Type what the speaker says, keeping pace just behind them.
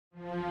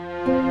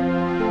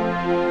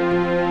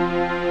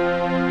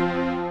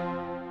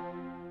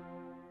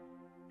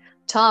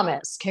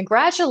Thomas,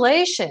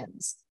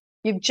 congratulations.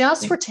 You've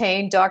just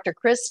retained Dr.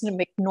 Kristen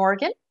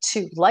McNorgan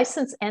to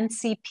license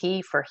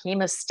NCP for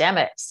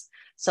Hemostemix.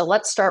 So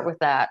let's start with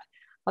that.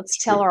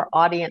 Let's tell our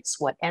audience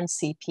what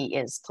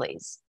NCP is,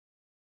 please.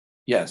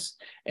 Yes,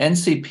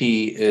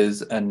 NCP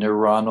is a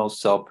neuronal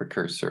cell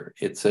precursor.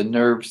 It's a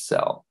nerve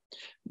cell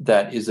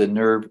that is a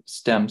nerve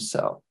stem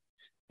cell,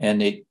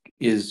 and it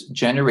is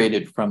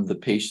generated from the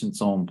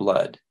patient's own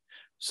blood.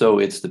 So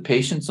it's the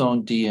patient's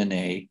own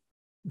DNA.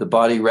 The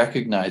body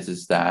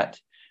recognizes that,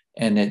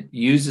 and it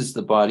uses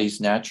the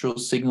body's natural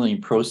signaling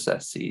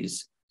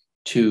processes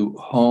to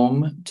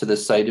home to the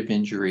site of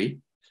injury,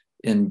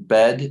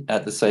 embed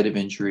at the site of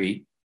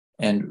injury,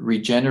 and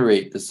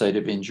regenerate the site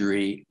of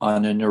injury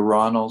on a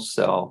neuronal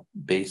cell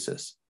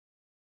basis.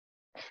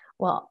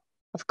 Well,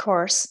 of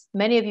course,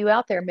 many of you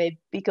out there may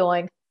be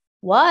going,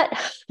 what?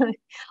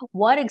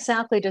 What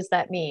exactly does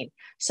that mean?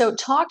 So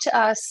talk to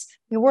us.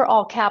 We're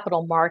all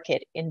capital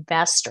market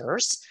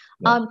investors.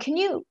 Yeah. Can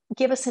you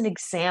give us an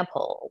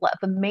example of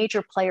a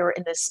major player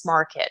in this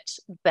market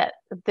that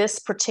this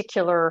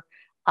particular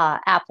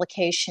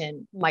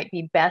application might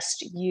be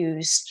best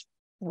used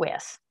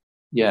with?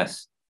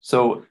 Yes.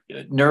 So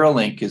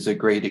Neuralink is a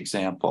great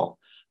example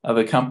of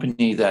a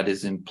company that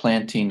is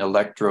implanting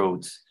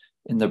electrodes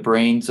in the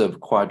brains of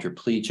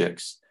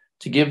quadriplegics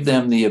to give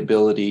them the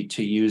ability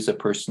to use a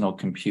personal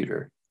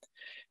computer.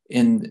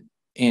 In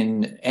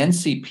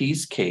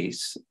NCP's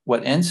case,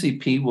 what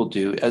NCP will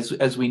do,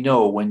 as we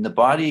know, when the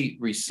body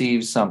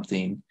receives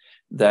something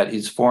that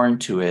is foreign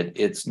to it,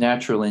 its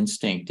natural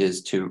instinct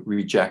is to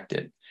reject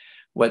it.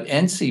 What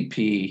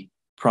NCP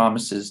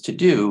promises to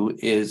do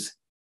is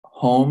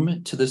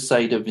home to the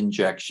site of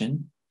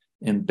injection,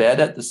 embed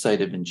at the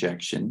site of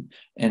injection,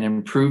 and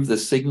improve the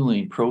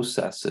signaling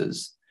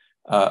processes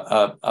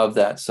of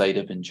that site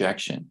of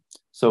injection.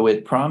 So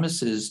it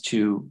promises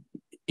to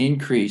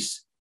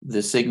increase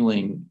the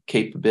signaling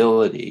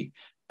capability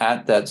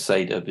at that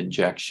site of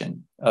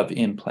injection, of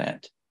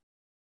implant.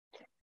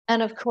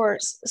 And of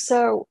course,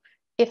 so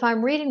if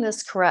I'm reading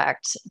this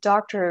correct,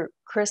 Dr.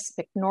 Chris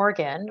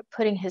McNorgan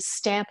putting his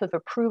stamp of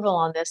approval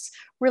on this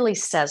really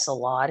says a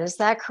lot. Is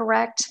that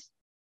correct?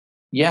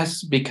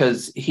 Yes,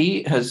 because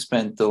he has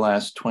spent the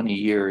last 20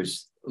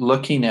 years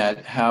looking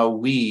at how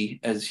we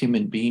as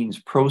human beings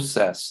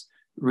process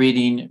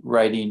reading,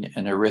 writing,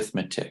 and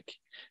arithmetic.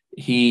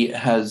 He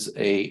has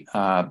an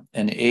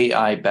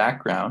AI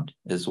background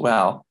as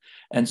well.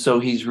 And so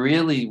he's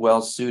really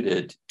well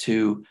suited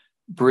to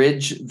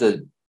bridge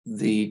the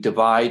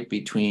divide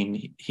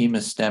between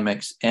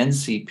Hemostemix,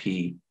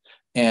 NCP,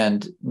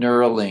 and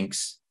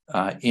Neuralink's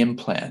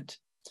implant.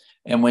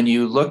 And when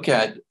you look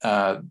at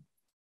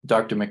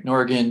Dr.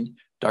 McNorgan,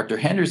 Dr.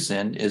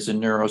 Henderson is a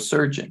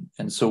neurosurgeon.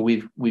 And so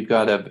we've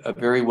got a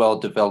very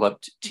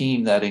well-developed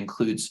team that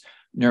includes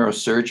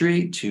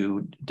neurosurgery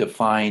to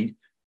define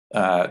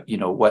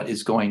what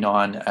is going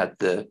on at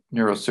the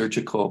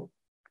neurosurgical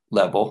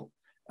level,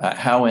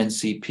 how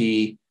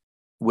NCP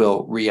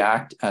will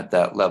react at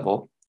that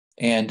level.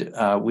 And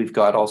we've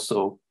got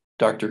also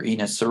Dr.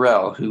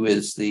 Sorel, who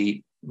is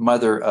the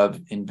mother of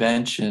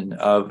invention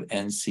of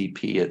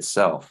NCP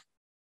itself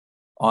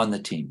on the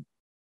team.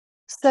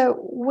 So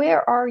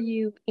where are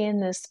you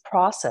in this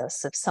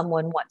process if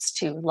someone wants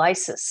to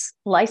license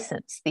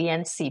the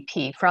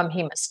NCP from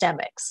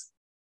Hemostemix?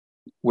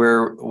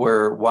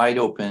 We're wide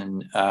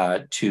open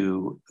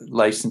to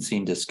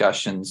licensing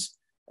discussions.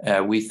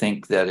 We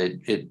think that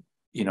it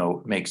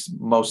makes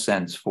most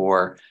sense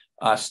for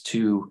us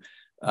to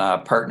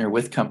partner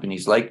with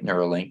companies like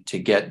Neuralink to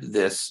get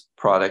this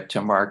product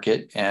to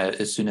market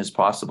as soon as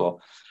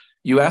possible.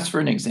 You asked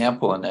for an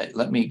example, and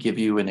let me give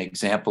you an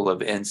example of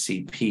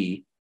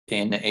NCP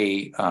in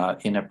a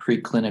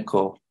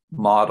preclinical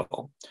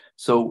model.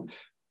 So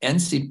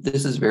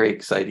this is very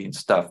exciting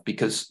stuff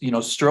because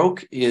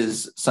stroke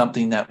is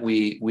something that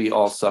we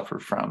all suffer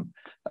from,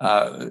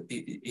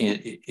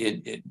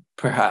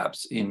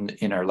 perhaps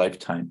in our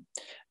lifetime,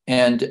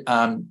 and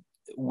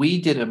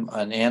we did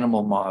an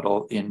animal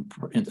model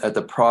at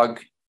the Prague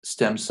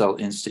Stem Cell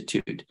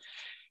Institute,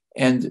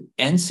 and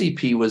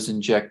NCP was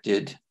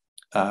injected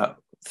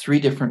 3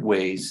 different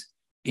ways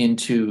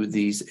into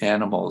these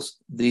animals.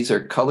 These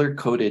are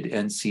color-coded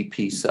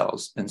NCP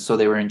cells, and so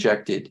they were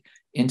injected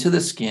into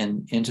the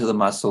skin, into the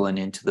muscle, and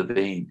into the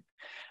vein.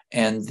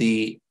 And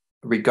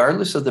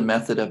regardless of the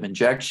method of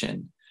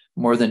injection,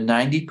 more than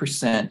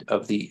 90%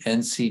 of the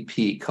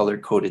NCP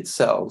color-coded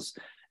cells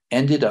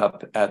ended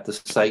up at the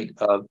site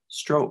of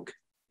stroke,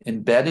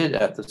 embedded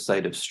at the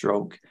site of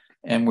stroke,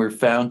 and were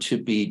found to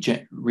be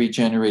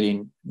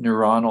regenerating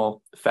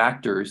neuronal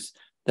factors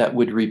that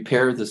would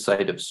repair the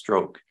site of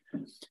stroke.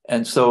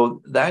 And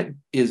so that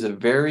is a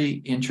very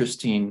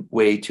interesting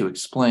way to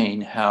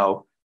explain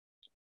how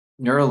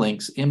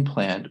Neuralink's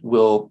implant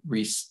how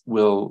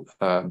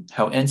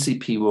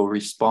NCP will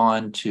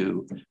respond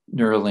to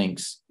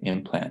Neuralink's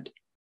implant.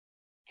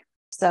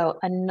 So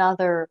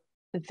another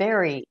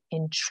very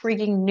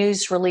intriguing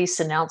news release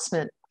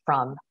announcement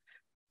from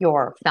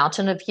your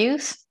fountain of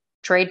youth,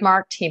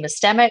 trademarked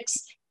Hemostemix.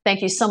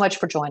 Thank you so much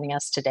for joining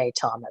us today,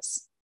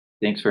 Thomas.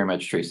 Thanks very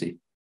much, Tracy.